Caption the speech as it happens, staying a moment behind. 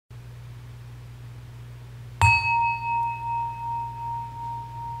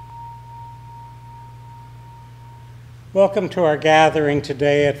Welcome to our gathering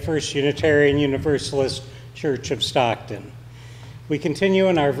today at First Unitarian Universalist Church of Stockton. We continue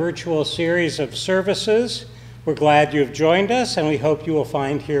in our virtual series of services. We're glad you have joined us, and we hope you will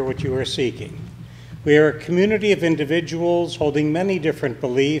find here what you are seeking. We are a community of individuals holding many different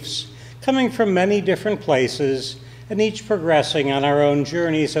beliefs, coming from many different places, and each progressing on our own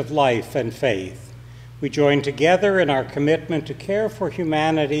journeys of life and faith. We join together in our commitment to care for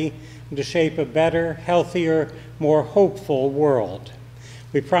humanity and to shape a better, healthier, more hopeful world.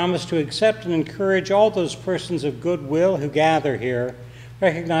 We promise to accept and encourage all those persons of goodwill who gather here,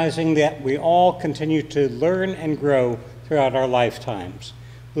 recognizing that we all continue to learn and grow throughout our lifetimes.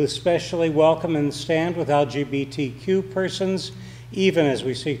 We'll especially welcome and stand with LGBTQ persons, even as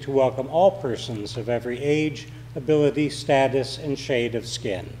we seek to welcome all persons of every age, ability, status, and shade of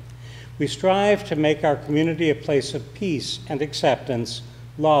skin. We strive to make our community a place of peace and acceptance,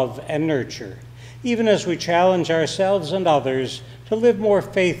 love and nurture, even as we challenge ourselves and others to live more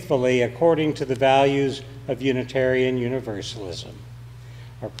faithfully according to the values of Unitarian Universalism.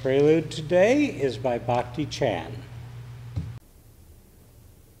 Our prelude today is by Bhakti Chan.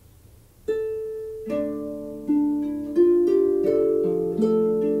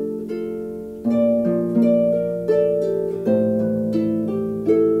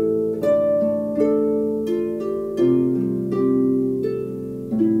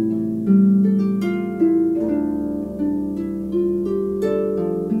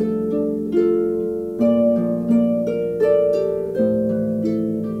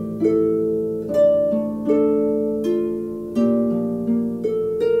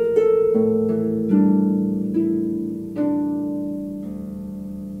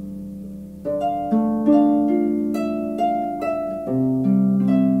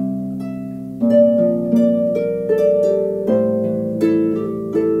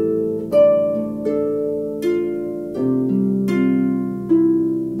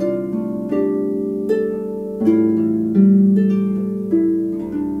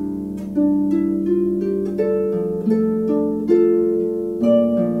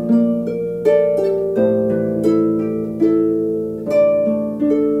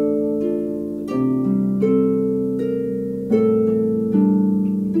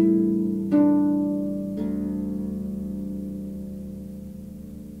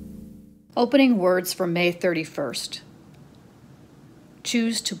 Opening words for May 31st.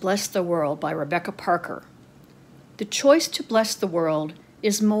 Choose to Bless the World by Rebecca Parker. The choice to bless the world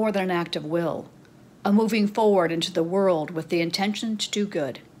is more than an act of will, a moving forward into the world with the intention to do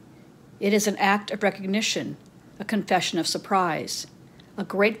good. It is an act of recognition, a confession of surprise, a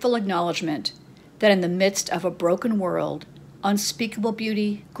grateful acknowledgement that in the midst of a broken world, unspeakable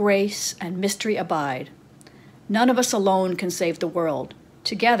beauty, grace, and mystery abide. None of us alone can save the world.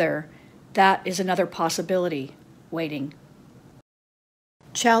 Together, that is another possibility waiting.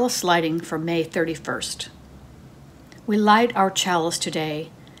 Chalice Lighting for May 31st. We light our chalice today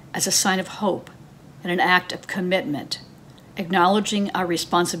as a sign of hope and an act of commitment, acknowledging our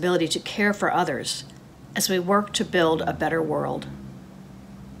responsibility to care for others as we work to build a better world.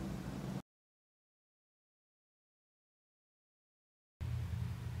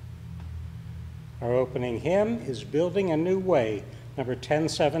 Our opening hymn is Building a New Way, number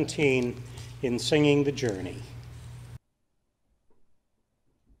 1017, in Singing the Journey.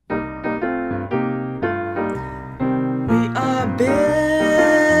 We are building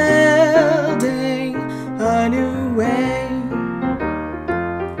a new way.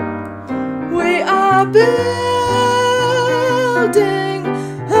 We are building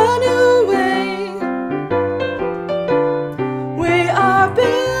a new way. We are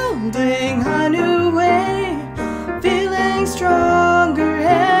building a new way, feeling stronger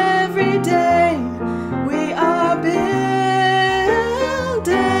every day. We are building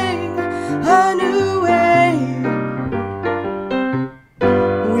a new way.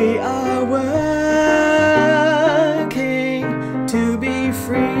 We are working to be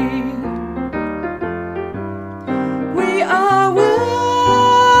free. We are working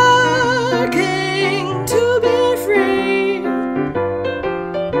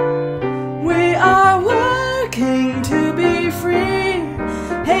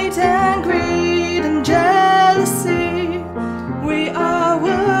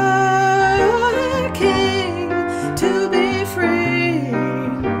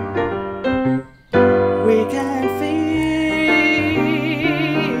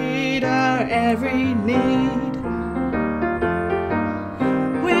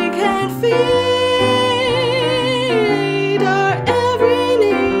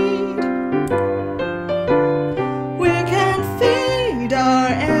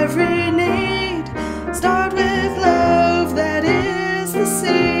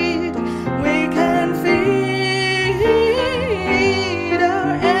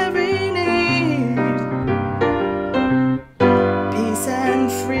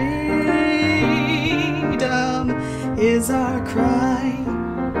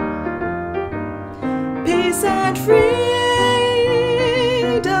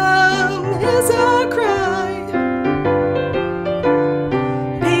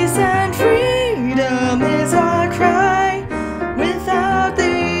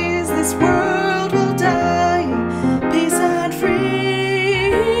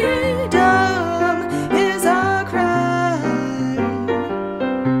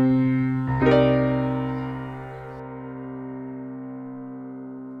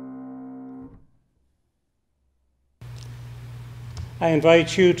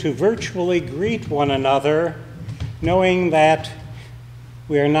invite you to virtually greet one another, knowing that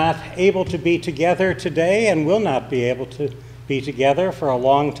we are not able to be together today and will not be able to be together for a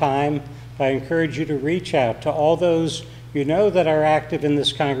long time. I encourage you to reach out to all those you know that are active in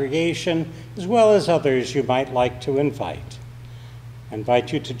this congregation, as well as others you might like to invite. I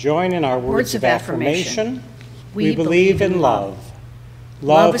invite you to join in our words of affirmation. We believe in love.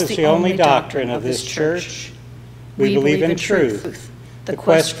 Love is the only doctrine of this church. We believe in truth. The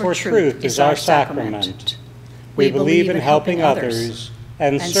quest for truth is our sacrament. We believe in helping others,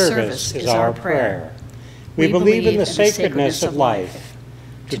 and service is our prayer. We believe in the sacredness of life,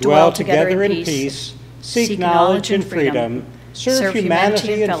 to dwell together in peace, seek knowledge and freedom, serve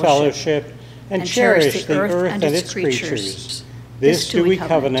humanity and fellowship, and cherish the earth and its creatures. This do we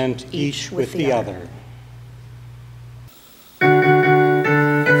covenant each with the other.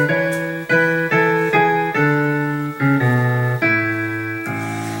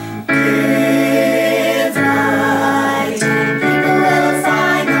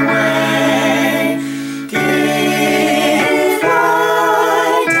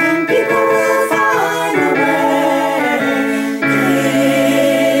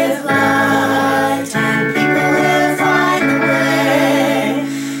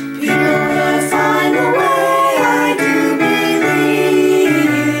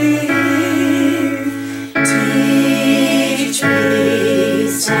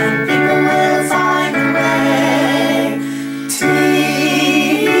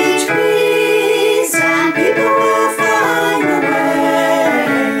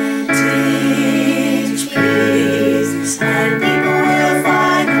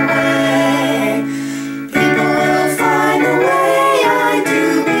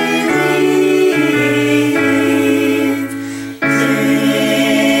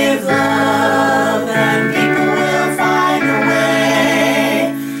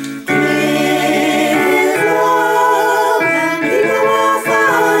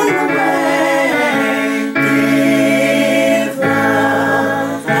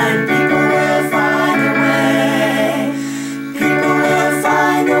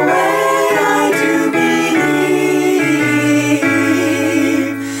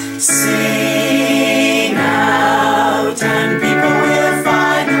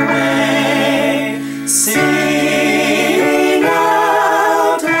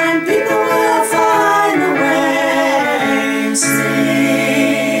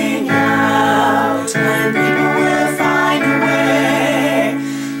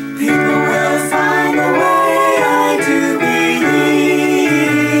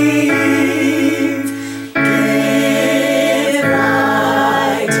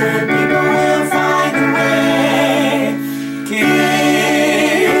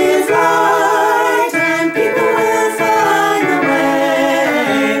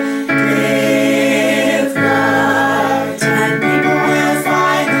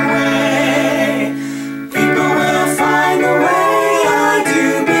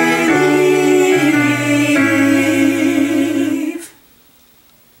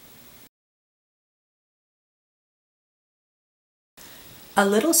 A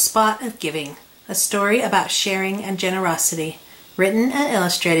Little Spot of Giving, a story about sharing and generosity, written and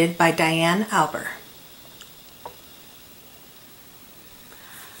illustrated by Diane Alber.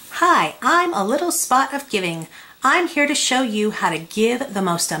 Hi, I'm A Little Spot of Giving. I'm here to show you how to give the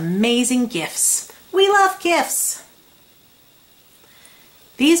most amazing gifts. We love gifts.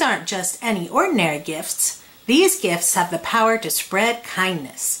 These aren't just any ordinary gifts. These gifts have the power to spread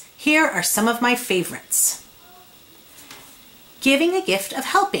kindness. Here are some of my favorites. Giving a gift of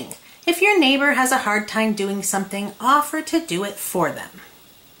helping. If your neighbor has a hard time doing something, offer to do it for them.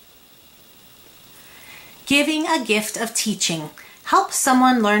 Giving a gift of teaching. Help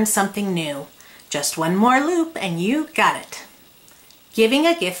someone learn something new. Just one more loop and you got it. Giving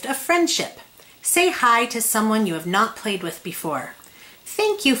a gift of friendship. Say hi to someone you have not played with before.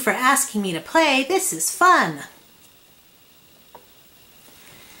 Thank you for asking me to play. This is fun.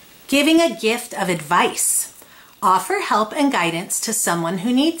 Giving a gift of advice. Offer help and guidance to someone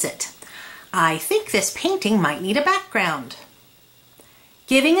who needs it. I think this painting might need a background.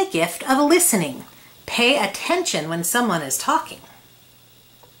 Giving a gift of listening. Pay attention when someone is talking.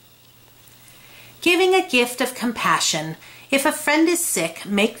 Giving a gift of compassion. If a friend is sick,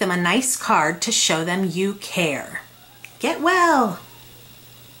 make them a nice card to show them you care. Get well.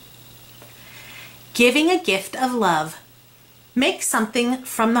 Giving a gift of love. Make something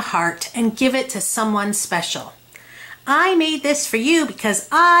from the heart and give it to someone special. I made this for you because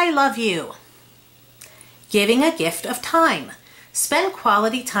I love you. Giving a gift of time. Spend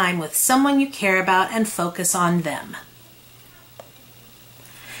quality time with someone you care about and focus on them.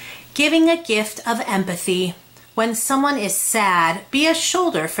 Giving a gift of empathy. When someone is sad, be a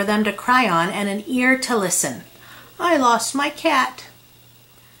shoulder for them to cry on and an ear to listen. I lost my cat.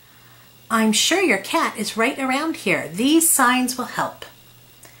 I'm sure your cat is right around here. These signs will help.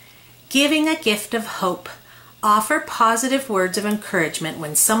 Giving a gift of hope. Offer positive words of encouragement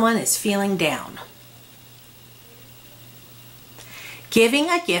when someone is feeling down.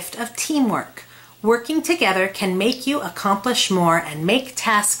 Giving a gift of teamwork. Working together can make you accomplish more and make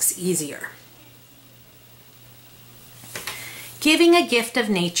tasks easier. Giving a gift of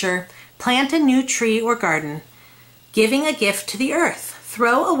nature. Plant a new tree or garden. Giving a gift to the earth.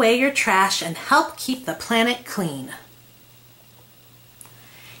 Throw away your trash and help keep the planet clean.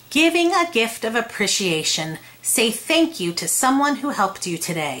 Giving a gift of appreciation. Say thank you to someone who helped you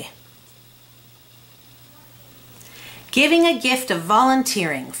today. Giving a gift of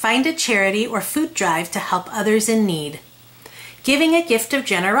volunteering. Find a charity or food drive to help others in need. Giving a gift of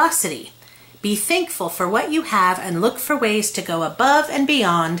generosity. Be thankful for what you have and look for ways to go above and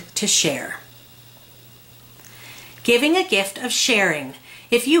beyond to share. Giving a gift of sharing.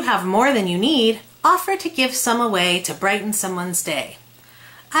 If you have more than you need, offer to give some away to brighten someone's day.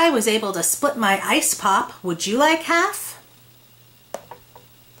 I was able to split my ice pop. Would you like half?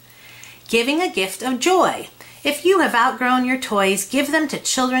 Giving a gift of joy. If you have outgrown your toys, give them to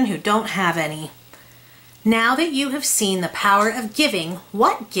children who don't have any. Now that you have seen the power of giving,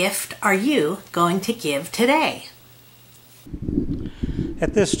 what gift are you going to give today?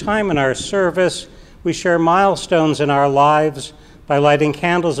 At this time in our service, we share milestones in our lives by lighting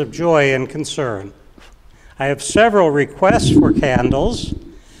candles of joy and concern. I have several requests for candles.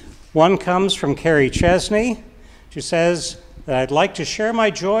 One comes from Carrie Chesney. She says that I'd like to share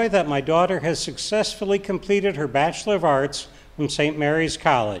my joy that my daughter has successfully completed her Bachelor of Arts from St. Mary's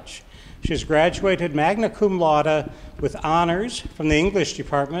College. She's graduated magna cum laude with honors from the English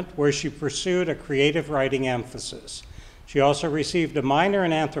department, where she pursued a creative writing emphasis. She also received a minor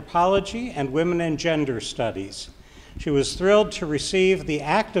in anthropology and women and gender studies. She was thrilled to receive the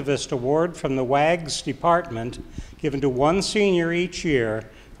Activist Award from the WAGS department, given to one senior each year,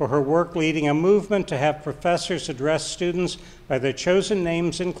 for her work leading a movement to have professors address students by their chosen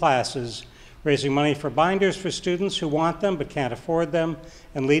names in classes, raising money for binders for students who want them but can't afford them,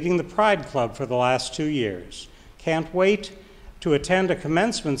 and leading the Pride Club for the last 2 years. Can't wait to attend a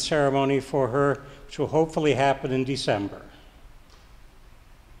commencement ceremony for her, which will hopefully happen in December.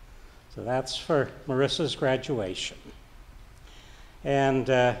 So that's for Marissa's graduation.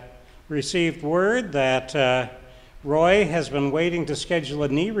 And received word that Roy has been waiting to schedule a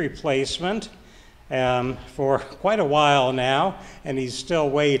knee replacement for quite a while now, and he's still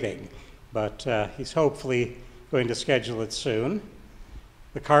waiting, but he's hopefully going to schedule it soon.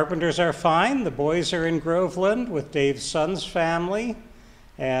 The Carpenters are fine. The boys are in Groveland with Dave's son's family,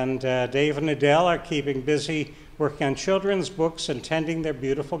 and Dave and Adele are keeping busy working on children's books and tending their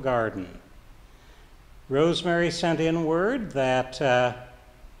beautiful garden. Rosemary sent in word that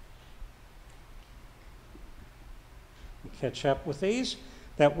catch up with these,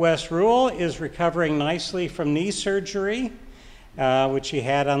 that Wes Rule is recovering nicely from knee surgery, which he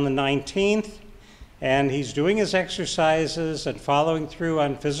had on the 19th, and he's doing his exercises and following through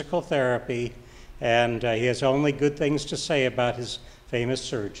on physical therapy, and he has only good things to say about his famous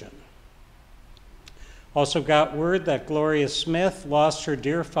surgeon. Also got word that Gloria Smith lost her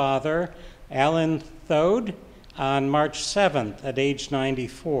dear father, Alan Thode, on March 7th at age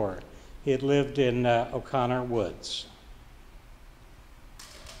 94. He had lived in O'Connor Woods.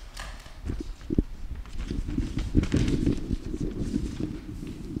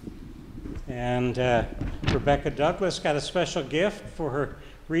 And Rebecca Douglas got a special gift for her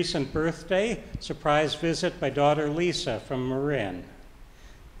recent birthday, surprise visit by daughter Lisa from Marin.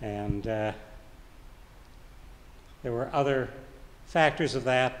 And there were other factors of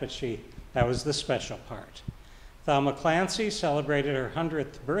that, but that was the special part. Thelma Clancy celebrated her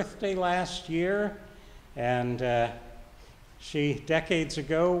 100th birthday last year, and she, decades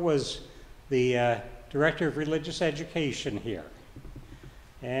ago, was the Director of Religious Education here.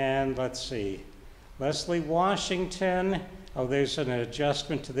 And let's see, Leslie Washington, oh, there's an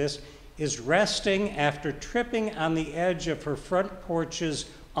adjustment to this, is resting after tripping on the edge of her front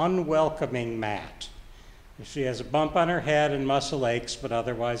porch's unwelcoming mat. She has a bump on her head and muscle aches, but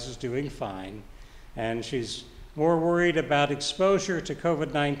otherwise is doing fine. And she's more worried about exposure to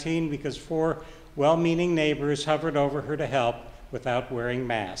COVID-19 because 4 well-meaning neighbors hovered over her to help without wearing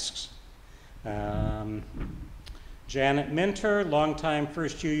masks. Janet Minter, longtime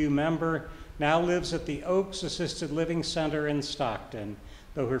First UU member, now lives at the Oaks Assisted Living Center in Stockton.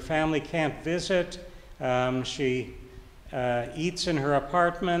 Though her family can't visit, she eats in her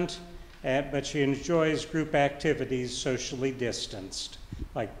apartment but she enjoys group activities socially distanced,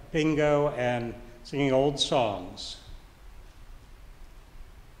 like bingo and singing old songs.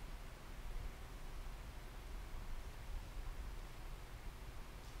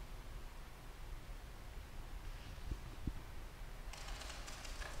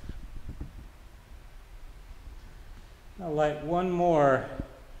 I'll light one more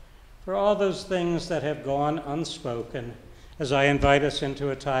for all those things that have gone unspoken as I invite us into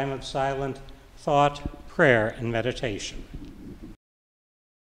a time of silent thought, prayer, and meditation.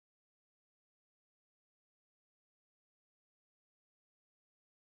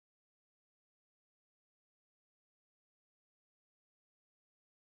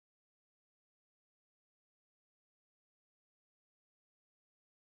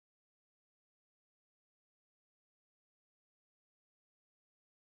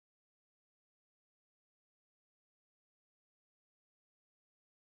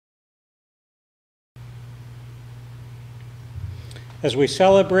 As we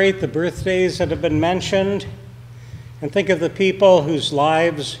celebrate the birthdays that have been mentioned and think of the people whose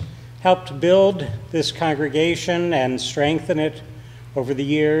lives helped build this congregation and strengthen it over the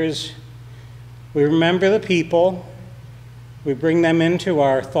years, we remember the people, we bring them into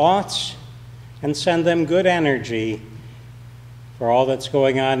our thoughts and send them good energy for all that's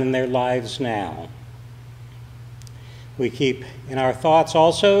going on in their lives now. We keep in our thoughts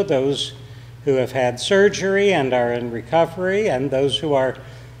also those who have had surgery and are in recovery, and those who are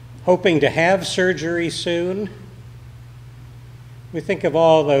hoping to have surgery soon. We think of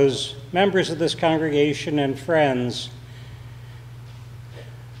all those members of this congregation and friends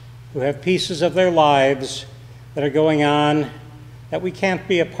who have pieces of their lives that are going on that we can't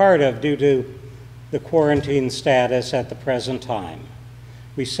be a part of due to the quarantine status at the present time.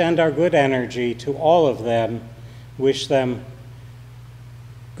 We send our good energy to all of them, wish them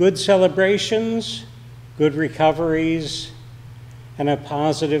good celebrations, good recoveries, and a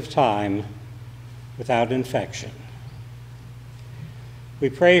positive time without infection. We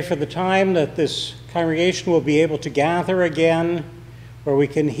pray for the time that this congregation will be able to gather again, where we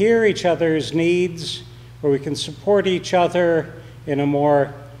can hear each other's needs, where we can support each other in a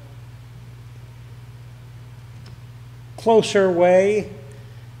more closer way,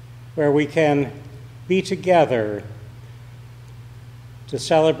 where we can be together to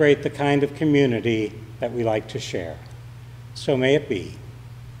celebrate the kind of community that we like to share. So may it be.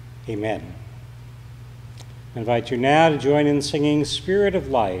 Amen. I invite you now to join in singing Spirit of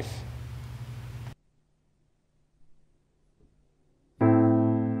Life.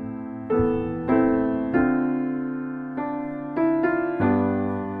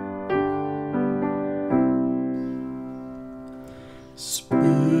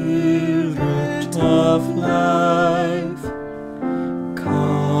 Spirit of life,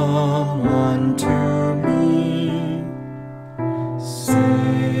 come unto me.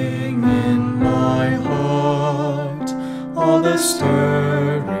 Sing in my heart all the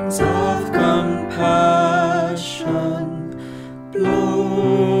stirrings of compassion.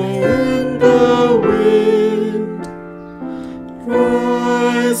 Blow in the wind,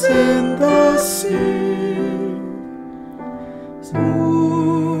 rise in the sea.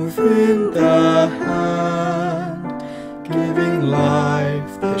 Move in the hand, giving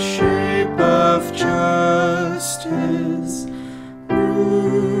life the shape of justice.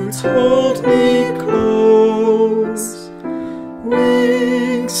 Roots hold me close,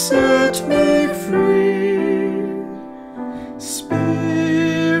 wings set me free.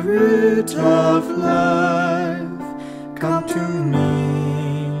 Spirit of life, come to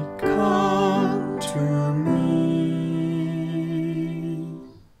me, come to me.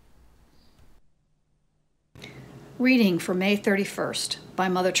 Reading for May 31st by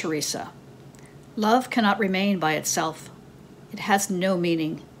Mother Teresa. Love cannot remain by itself. It has no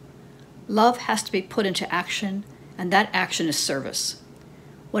meaning. Love has to be put into action, and that action is service.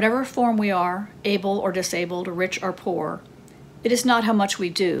 Whatever form we are, able or disabled, rich or poor, it is not how much we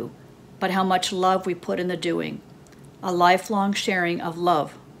do, but how much love we put in the doing. A lifelong sharing of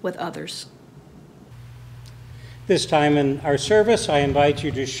love with others. This time in our service, I invite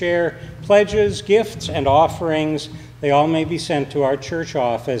you to share pledges, gifts, and offerings. They all may be sent to our church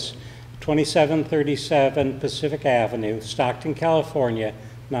office, 2737 Pacific Avenue, Stockton, California,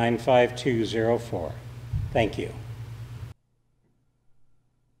 95204. Thank you.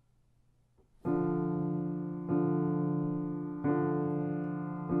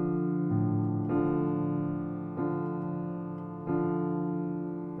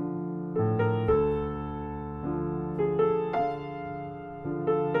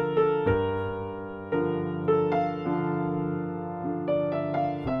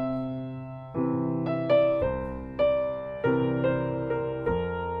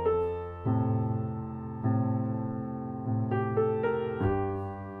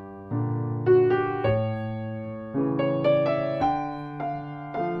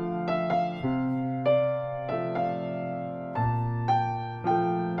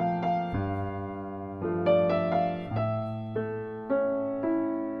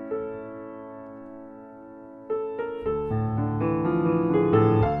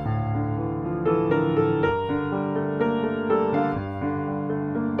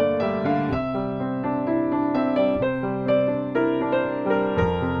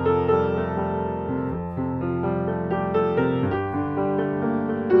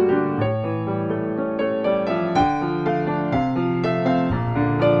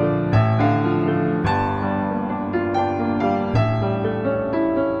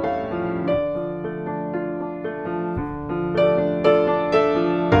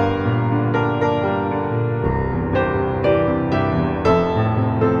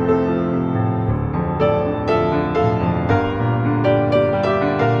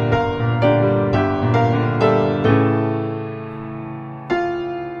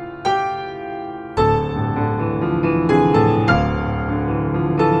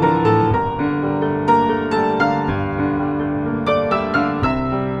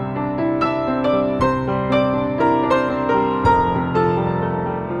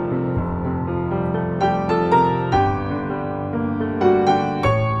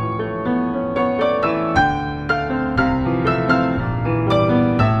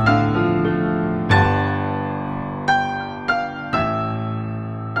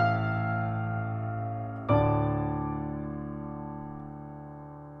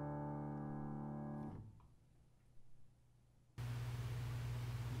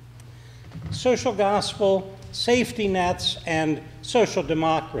 Social gospel, safety nets, and social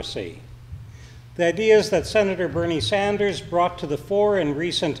democracy. The ideas that Senator Bernie Sanders brought to the fore in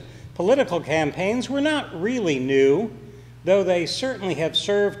recent political campaigns were not really new, though they certainly have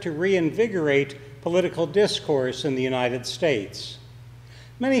served to reinvigorate political discourse in the United States.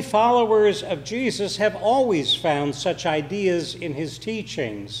 Many followers of Jesus have always found such ideas in his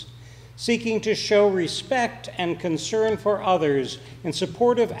teachings, seeking to show respect and concern for others in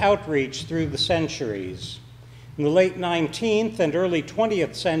supportive outreach through the centuries. In the late 19th and early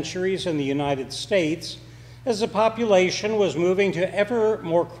 20th centuries in the United States, as the population was moving to ever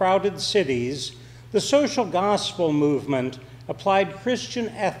more crowded cities, the social gospel movement applied Christian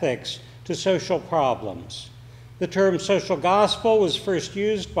ethics to social problems. The term social gospel was first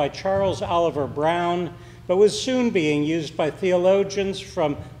used by Charles Oliver Brown, but was soon being used by theologians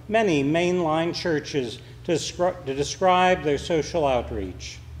from many mainline churches to describe their social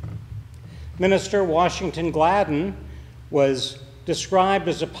outreach. Minister Washington Gladden was described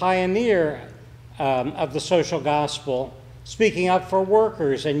as a pioneer of the social gospel, speaking up for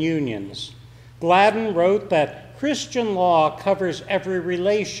workers and unions. Gladden wrote that Christian law covers every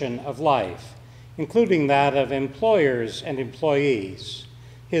relation of life, including that of employers and employees.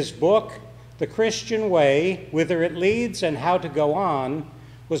 His book, The Christian Way, Whither It Leads and How to Go On,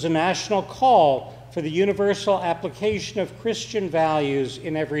 was a national call for the universal application of Christian values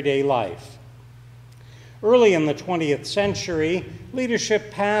in everyday life. Early in the 20th century, leadership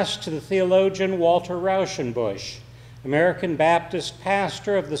passed to the theologian Walter Rauschenbusch, American Baptist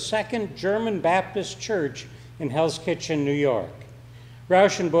pastor of the Second German Baptist Church in Hell's Kitchen, New York.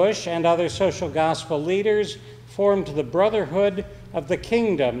 Rauschenbusch and other social gospel leaders formed the Brotherhood of the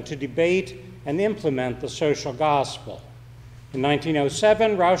Kingdom to debate and implement the social gospel. In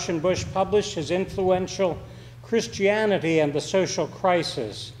 1907, Rauschenbusch published his influential Christianity and the Social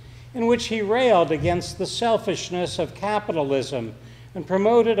Crisis, in which he railed against the selfishness of capitalism and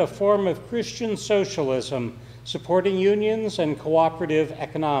promoted a form of Christian socialism supporting unions and cooperative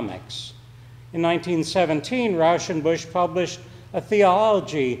economics. In 1917, Rauschenbusch published A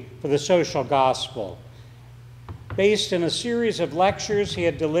Theology for the Social Gospel, based in a series of lectures he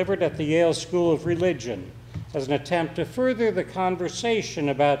had delivered at the Yale School of Religion, as an attempt to further the conversation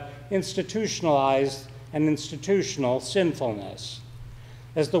about institutionalized and institutional sinfulness.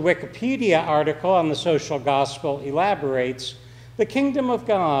 As the Wikipedia article on the social gospel elaborates, the kingdom of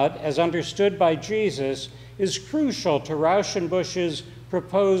God, as understood by Jesus, is crucial to Rauschenbusch's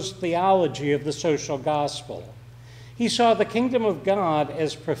proposed theology of the social gospel. He saw the kingdom of God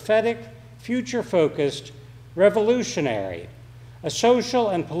as prophetic, future-focused, revolutionary, a social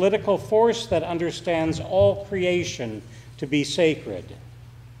and political force that understands all creation to be sacred.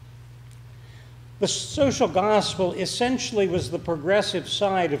 The social gospel essentially was the progressive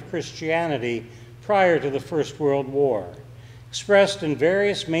side of Christianity prior to the First World War, expressed in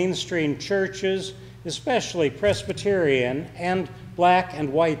various mainstream churches, especially Presbyterian and Black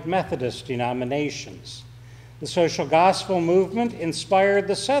and white Methodist denominations. The social gospel movement inspired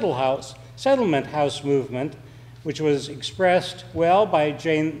the settlement house movement, which was expressed well by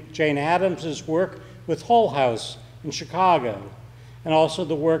Jane Addams's work with Hull House in Chicago, and also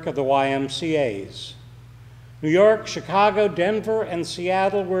the work of the YMCAs. New York, Chicago, Denver, and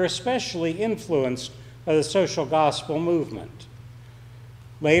Seattle were especially influenced by the social gospel movement.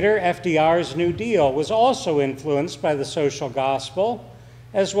 Later, FDR's New Deal was also influenced by the social gospel,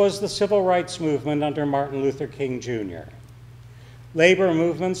 as was the civil rights movement under Martin Luther King Jr. Labor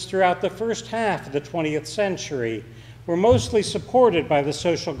movements throughout the first half of the 20th century were mostly supported by the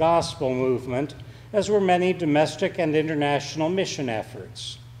social gospel movement, as were many domestic and international mission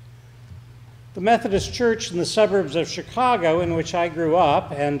efforts. The Methodist Church in the suburbs of Chicago, in which I grew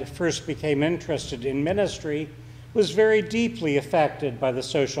up and first became interested in ministry, was very deeply affected by the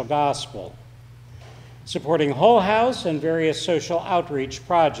social gospel, supporting Whole House and various social outreach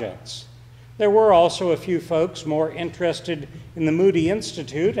projects. There were also a few folks more interested in the Moody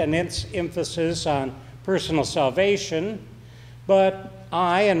Institute and its emphasis on personal salvation, but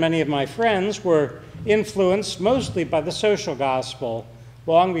I and many of my friends were influenced mostly by the social gospel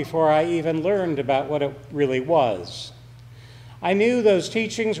long before I even learned about what it really was. I knew those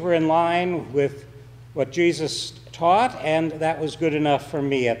teachings were in line with what Jesus taught, and that was good enough for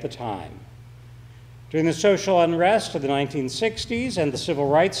me at the time. During the social unrest of the 1960s and the civil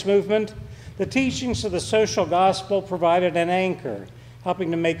rights movement, the teachings of the social gospel provided an anchor,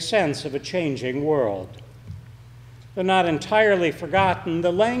 helping to make sense of a changing world. Though not entirely forgotten,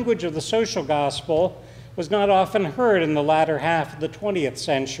 the language of the social gospel was not often heard in the latter half of the 20th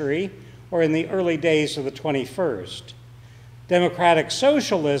century or in the early days of the 21st. Democratic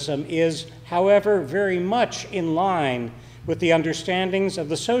socialism is, however, very much in line with the understandings of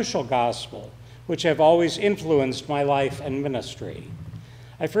the social gospel, which have always influenced my life and ministry.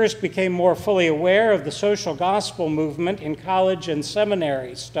 I first became more fully aware of the social gospel movement in college and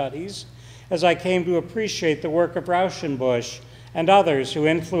seminary studies as I came to appreciate the work of Rauschenbusch and others who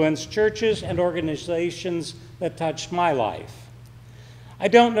influenced churches and organizations that touched my life. I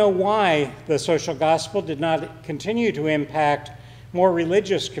don't know why the social gospel did not continue to impact more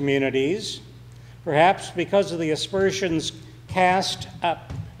religious communities, perhaps because of the aspersions cast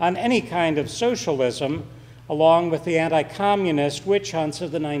on any kind of socialism, along with the anti-communist witch hunts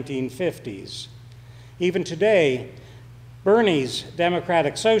of the 1950s. Even today, Bernie's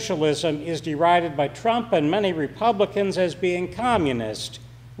democratic socialism is derided by Trump and many Republicans as being communist,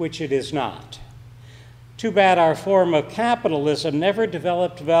 which it is not. Too bad our form of capitalism never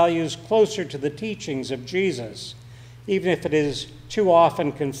developed values closer to the teachings of Jesus, even if it is too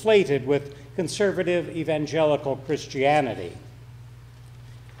often conflated with conservative evangelical Christianity.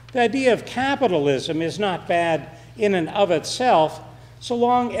 The idea of capitalism is not bad in and of itself, so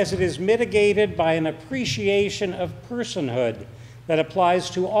long as it is mitigated by an appreciation of personhood that applies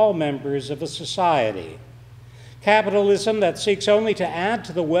to all members of a society. Capitalism that seeks only to add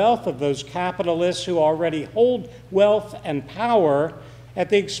to the wealth of those capitalists who already hold wealth and power at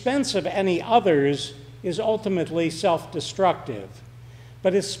the expense of any others is ultimately self-destructive,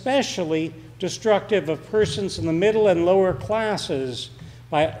 but especially destructive of persons in the middle and lower classes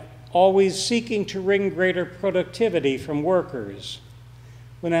by always seeking to wring greater productivity from workers.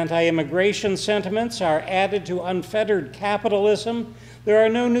 When anti-immigration sentiments are added to unfettered capitalism, there are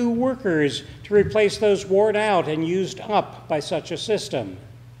no new workers to replace those worn out and used up by such a system.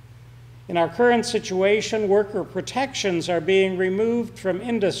 In our current situation, worker protections are being removed from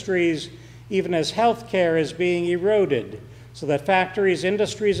industries even as health care is being eroded, so that factories,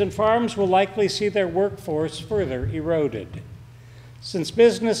 industries, and farms will likely see their workforce further eroded. Since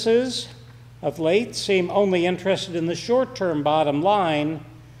businesses of late seem only interested in the short-term bottom line,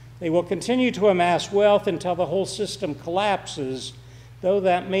 they will continue to amass wealth until the whole system collapses, though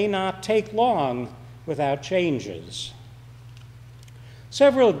that may not take long without changes.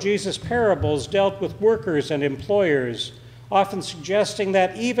 Several of Jesus' parables dealt with workers and employers, often suggesting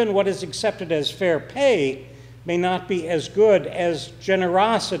that even what is accepted as fair pay may not be as good as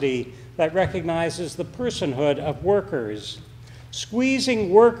generosity that recognizes the personhood of workers. Squeezing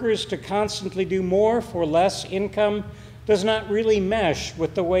workers to constantly do more for less income does not really mesh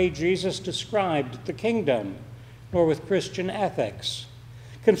with the way Jesus described the kingdom, nor with Christian ethics.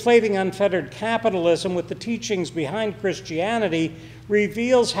 Conflating unfettered capitalism with the teachings behind Christianity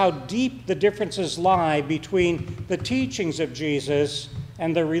reveals how deep the differences lie between the teachings of Jesus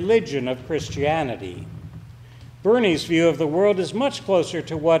and the religion of Christianity. Bernie's view of the world is much closer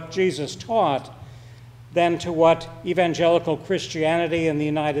to what Jesus taught than to what evangelical Christianity in the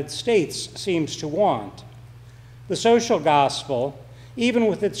United States seems to want. The social gospel, even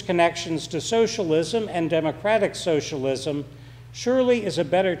with its connections to socialism and democratic socialism, surely is a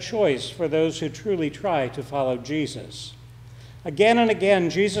better choice for those who truly try to follow Jesus. Again and again,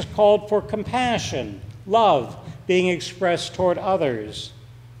 Jesus called for compassion, love being expressed toward others.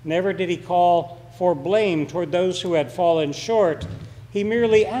 Never did he call for blame toward those who had fallen short. He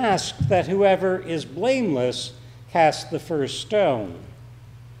merely asked that whoever is blameless cast the first stone.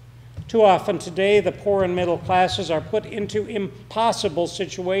 Too often today, the poor and middle classes are put into impossible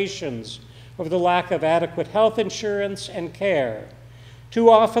situations over the lack of adequate health insurance and care. Too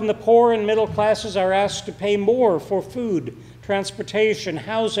often, the poor and middle classes are asked to pay more for food, transportation,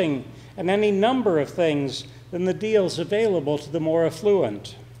 housing, and any number of things than the deals available to the more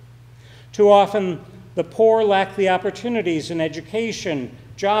affluent. Too often, the poor lack the opportunities in education,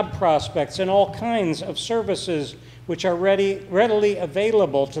 job prospects, and all kinds of services which are readily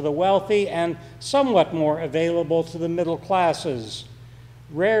available to the wealthy and somewhat more available to the middle classes.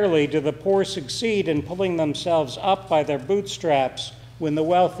 Rarely do the poor succeed in pulling themselves up by their bootstraps when the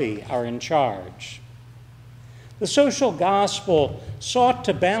wealthy are in charge. The social gospel sought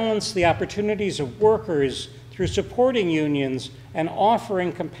to balance the opportunities of workers through supporting unions and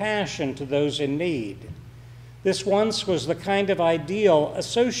offering compassion to those in need. This once was the kind of ideal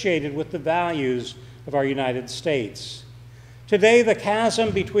associated with the values of our United States. Today, the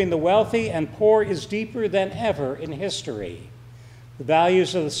chasm between the wealthy and poor is deeper than ever in history. The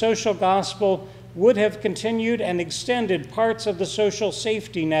values of the social gospel would have continued and extended parts of the social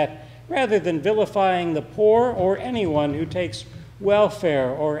safety net rather than vilifying the poor or anyone who takes welfare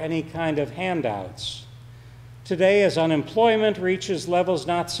or any kind of handouts. Today, as unemployment reaches levels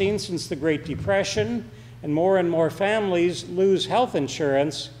not seen since the Great Depression and more families lose health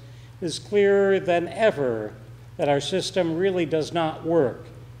insurance, it is clearer than ever that our system really does not work,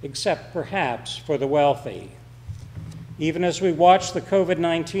 except perhaps for the wealthy. Even as we watch the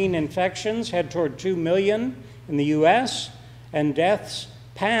COVID-19 infections head toward 2 million in the US and deaths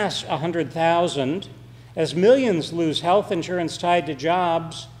pass 100,000, as millions lose health insurance tied to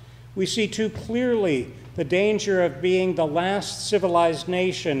jobs, we see too clearly the danger of being the last civilized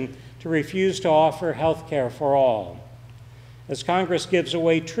nation to refuse to offer health care for all. As Congress gives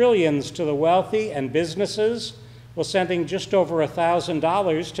away trillions to the wealthy and businesses, while sending just over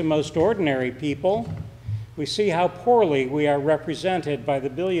 $1,000 to most ordinary people, we see how poorly we are represented by the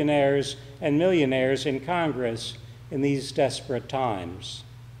billionaires and millionaires in Congress in these desperate times.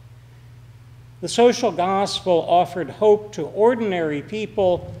 The social gospel offered hope to ordinary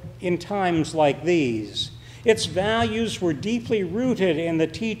people in times like these. Its values were deeply rooted in the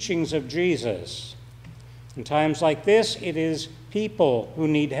teachings of Jesus. In times like this, it is people who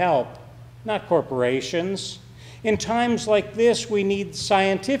need help, not corporations. In times like this, we need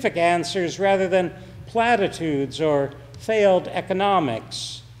scientific answers rather than platitudes or failed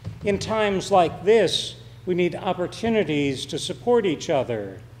economics. In times like this, we need opportunities to support each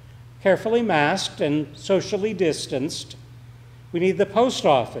other, carefully masked and socially distanced. We need the post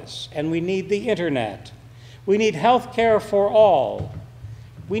office, and we need the internet. We need health care for all.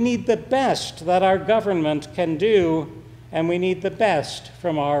 We need the best that our government can do, and we need the best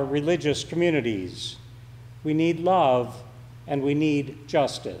from our religious communities. We need love, and we need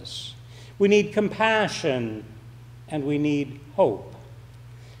justice. We need compassion, and we need hope.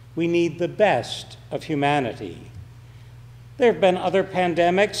 We need the best of humanity. There have been other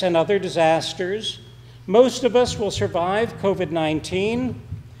pandemics and other disasters. Most of us will survive COVID-19.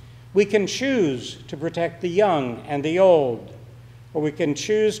 We can choose to protect the young and the old, or we can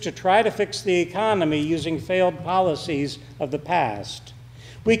choose to try to fix the economy using failed policies of the past.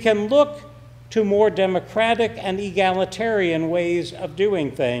 We can look to more democratic and egalitarian ways of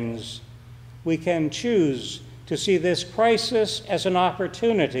doing things. We can choose to see this crisis as an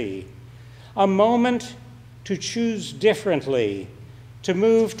opportunity, a moment to choose differently, to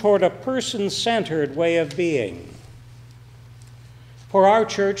move toward a person-centered way of being. For our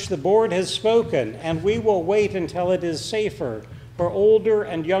church, the board has spoken, and we will wait until it is safer for older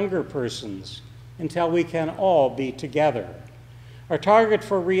and younger persons, until we can all be together. Our target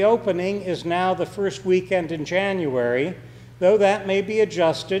for reopening is now the first weekend in January, though that may be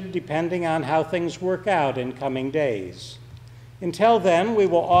adjusted depending on how things work out in coming days. Until then, we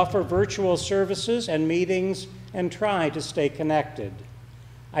will offer virtual services and meetings and try to stay connected.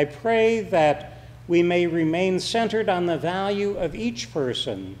 I pray that we may remain centered on the value of each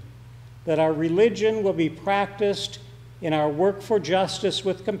person, that our religion will be practiced in our work for justice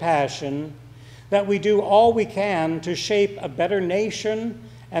with compassion, that we do all we can to shape a better nation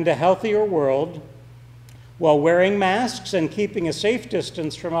and a healthier world, while wearing masks and keeping a safe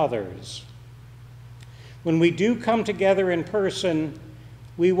distance from others. When we do come together in person,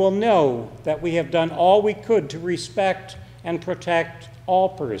 we will know that we have done all we could to respect and protect all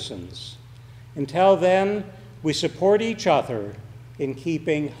persons. Until then, we support each other in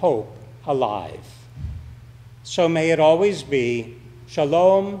keeping hope alive. So may it always be.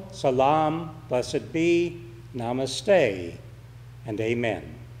 Shalom, salam, blessed be, namaste, and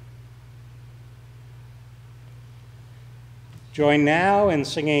amen. Join now in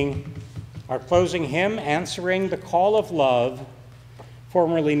singing our closing hymn, Answering the Call of Love,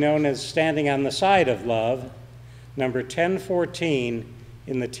 formerly known as Standing on the Side of Love, number 1014,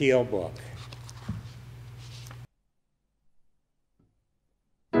 in the Teal Book.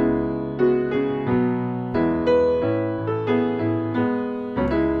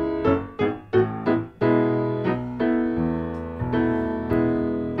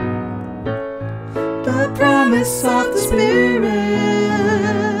 The promise of the Spirit,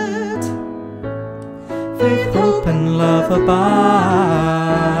 faith, hope, and love abide,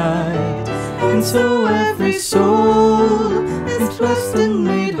 and so every soul is blessed and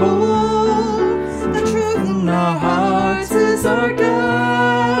made whole. The truth in our hearts is our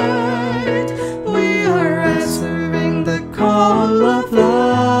guide. We are answering the call of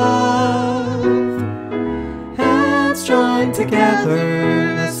love, hands joined together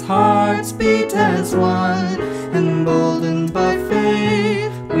as hearts beat as one, emboldened by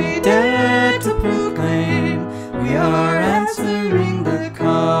faith, we dare to proclaim we are answering the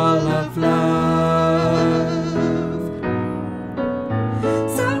call of love.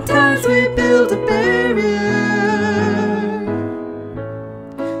 Sometimes we build a barrier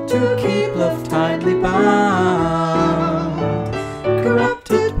to keep love tightly bound,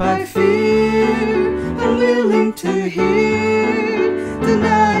 corrupted by fear, unwilling to hear,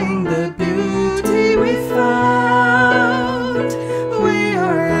 denying the beauty we found. We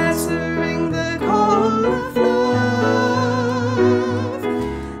are answering the call of love,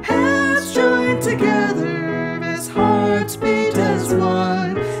 hands joined together as hearts beat as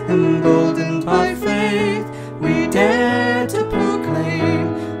one, emboldened by faith, we dare to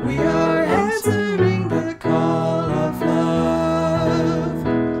proclaim we are answering the call of love.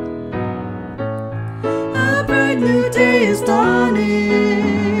 A bright new day is dawning,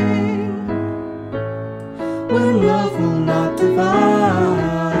 when love will not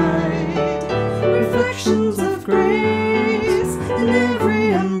divide, reflections of grace in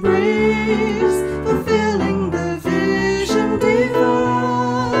every embrace, fulfilling the vision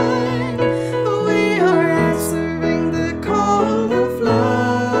divine. We are answering the call of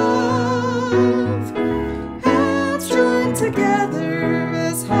love, hands joined together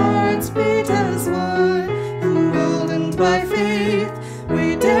as hearts beat as one, emboldened by faith,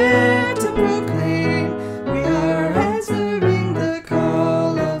 we dare to proclaim we are answering the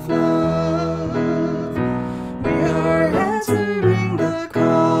call of love. We are answering the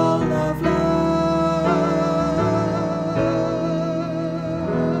call of love.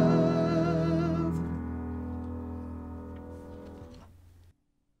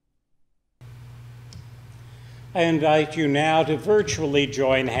 I invite you now to virtually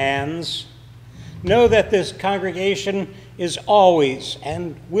join hands. Know that this congregation is always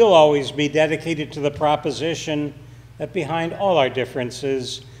and will always be dedicated to the proposition that behind all our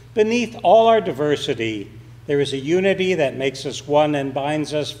differences, beneath all our diversity, there is a unity that makes us one and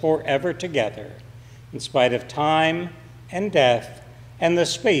binds us forever together, in spite of time and death and the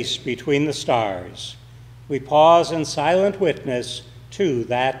space between the stars. We pause in silent witness to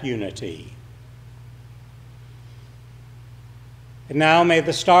that unity. And now may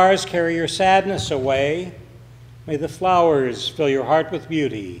the stars carry your sadness away. May the flowers fill your heart with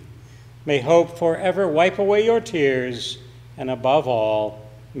beauty. May hope forever wipe away your tears. And above all,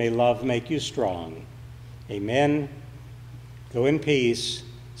 may love make you strong. Amen. Go in peace.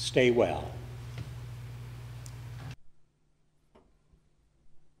 Stay well.